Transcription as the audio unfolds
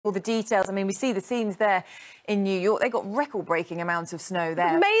all the details. I mean, we see the scenes there in New York. They got record-breaking amounts of snow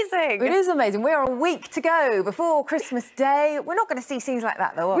there. Amazing. It is amazing. We're a week to go before Christmas Day. We're not going to see scenes like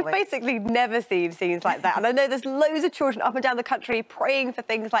that, though, are we? We've basically never seen scenes like that. And I know there's loads of children up and down the country praying for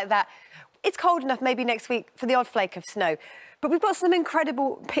things like that. It's cold enough maybe next week for the odd flake of snow. But we've got some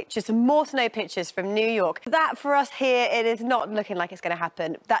incredible pictures, some more snow pictures from New York. That, for us here, it is not looking like it's going to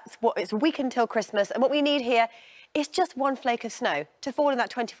happen. It's a week until Christmas, and what we need here is just one flake of snow to fall in that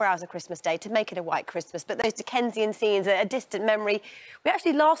 24 hours of Christmas Day to make it a white Christmas. But those Dickensian scenes are a distant memory. We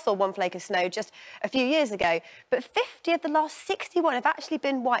actually last saw one flake of snow just a few years ago, but 50 of the last 61 have actually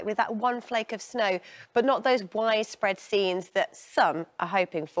been white with that one flake of snow, but not those widespread scenes that some are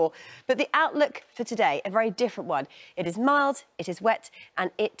hoping for. But the outlook for today, a very different one. It is mild, it is wet,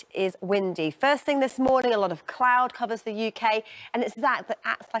 and it is windy. First thing this morning, a lot of cloud covers the UK, and it's that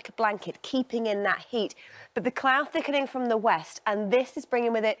acts like a blanket, keeping in that heat. But the cloud thickening from the west, and this is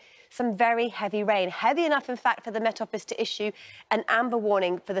bringing with it some very heavy rain. Heavy enough, in fact, for the Met Office to issue an amber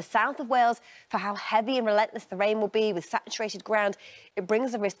warning for the south of Wales for how heavy and relentless the rain will be with saturated ground. It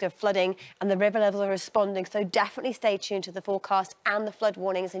brings the risk of flooding, and the river levels are responding, so definitely stay tuned to the forecast and the flood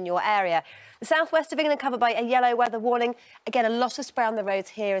warnings in your area. The southwest of England covered by a yellow weather warning. Again, a lot of spray on the roads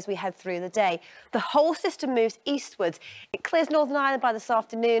here as we head through the day. The whole system moves eastwards. It clears Northern Ireland by this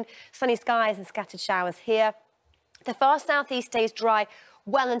afternoon. Sunny skies and scattered showers here. The far southeast stays dry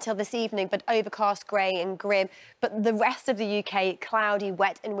well until this evening, but overcast, grey and grim. But the rest of the UK, cloudy,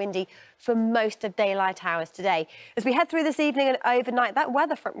 wet and windy for most of daylight hours today. As we head through this evening and overnight, that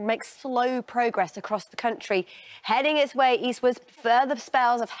weather front makes slow progress across the country, heading its way eastwards. Further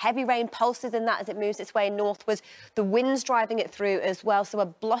spells of heavy rain pulses in that as it moves its way northwards. The wind's driving it through as well, so a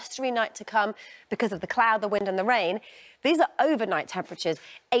blustery night to come because of the cloud, the wind and the rain. These are overnight temperatures,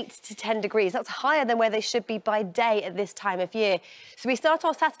 8 to 10 degrees. That's higher than where they should be by day at this time of year. So we start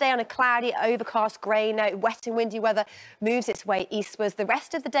our Saturday on a cloudy, overcast, grey note. Wet and windy weather moves its way eastwards. The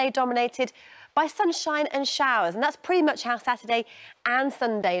rest of the day dominated by sunshine and showers. And that's pretty much how Saturday and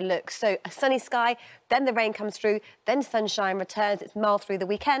Sunday look. So a sunny sky, then the rain comes through, then sunshine returns. It's mild through the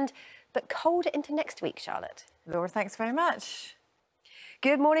weekend, but colder into next week, Charlotte. Laura, thanks very much.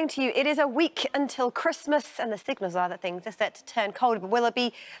 Good morning to you. It is a week until Christmas, and the signals are that things are set to turn colder. But will it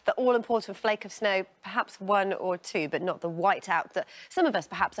be the all-important flake of snow? Perhaps one or two, but not the whiteout that some of us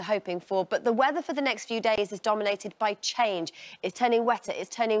perhaps are hoping for. But the weather for the next few days is dominated by change. It's turning wetter, it's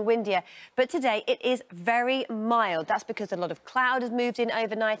turning windier. But today it is very mild. That's because a lot of cloud has moved in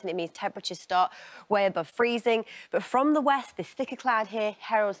overnight, and it means temperatures start way above freezing. But from the west, this thicker cloud here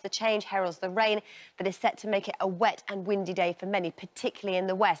heralds the change, heralds the rain that is set to make it a wet and windy day for many, particularly in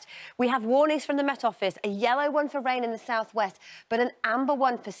the west. We have warnings from the Met Office, a yellow one for rain in the southwest, but an amber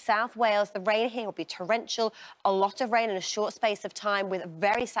one for South Wales. The rain here will be torrential, a lot of rain in a short space of time with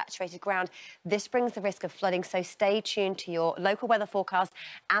very saturated ground. This brings the risk of flooding, so stay tuned to your local weather forecast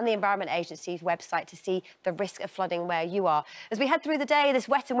and the Environment Agency's website to see the risk of flooding where you are. As we head through the day, this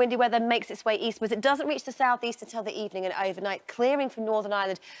wet and windy weather makes its way eastwards. It doesn't reach the southeast until the evening and overnight, clearing from Northern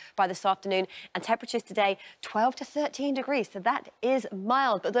Ireland by this afternoon, and temperatures today 12 to 13 degrees, so that is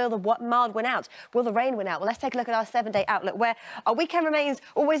mild. But will the mild win out? Will the rain win out? Well, let's take a look at our 7-day outlook, where our weekend remains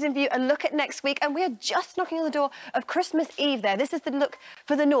always in view. A look at next week, and we are just knocking on the door of Christmas Eve there. This is the look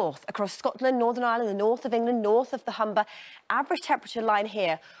for the north, across Scotland, Northern Ireland, the north of England, north of the Humber. Average temperature line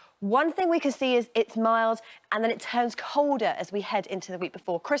here. One thing we can see is it's mild, and then it turns colder as we head into the week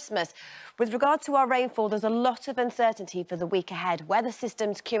before Christmas. With regard to our rainfall, there's a lot of uncertainty for the week ahead. Weather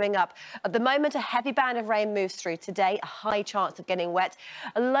systems queuing up. At the moment, a heavy band of rain moves through today, a high chance of getting wet.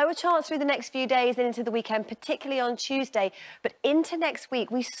 A lower chance through the next few days and into the weekend, particularly on Tuesday. But into next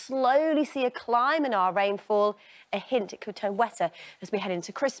week, we slowly see a climb in our rainfall. A hint it could turn wetter as we head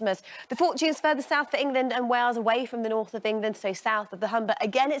into Christmas. The fortunes further south for England and Wales, away from the north of England, so south of the Humber.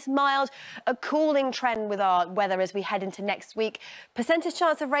 Again, it's mild, a cooling trend with our weather as we head into next week. Percentage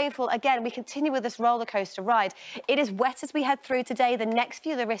chance of rainfall, again, we continue with this roller coaster ride. It is wet as we head through today. The next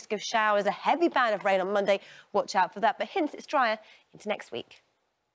few, the risk of showers, a heavy band of rain on Monday. Watch out for that, but hints it's drier into next week.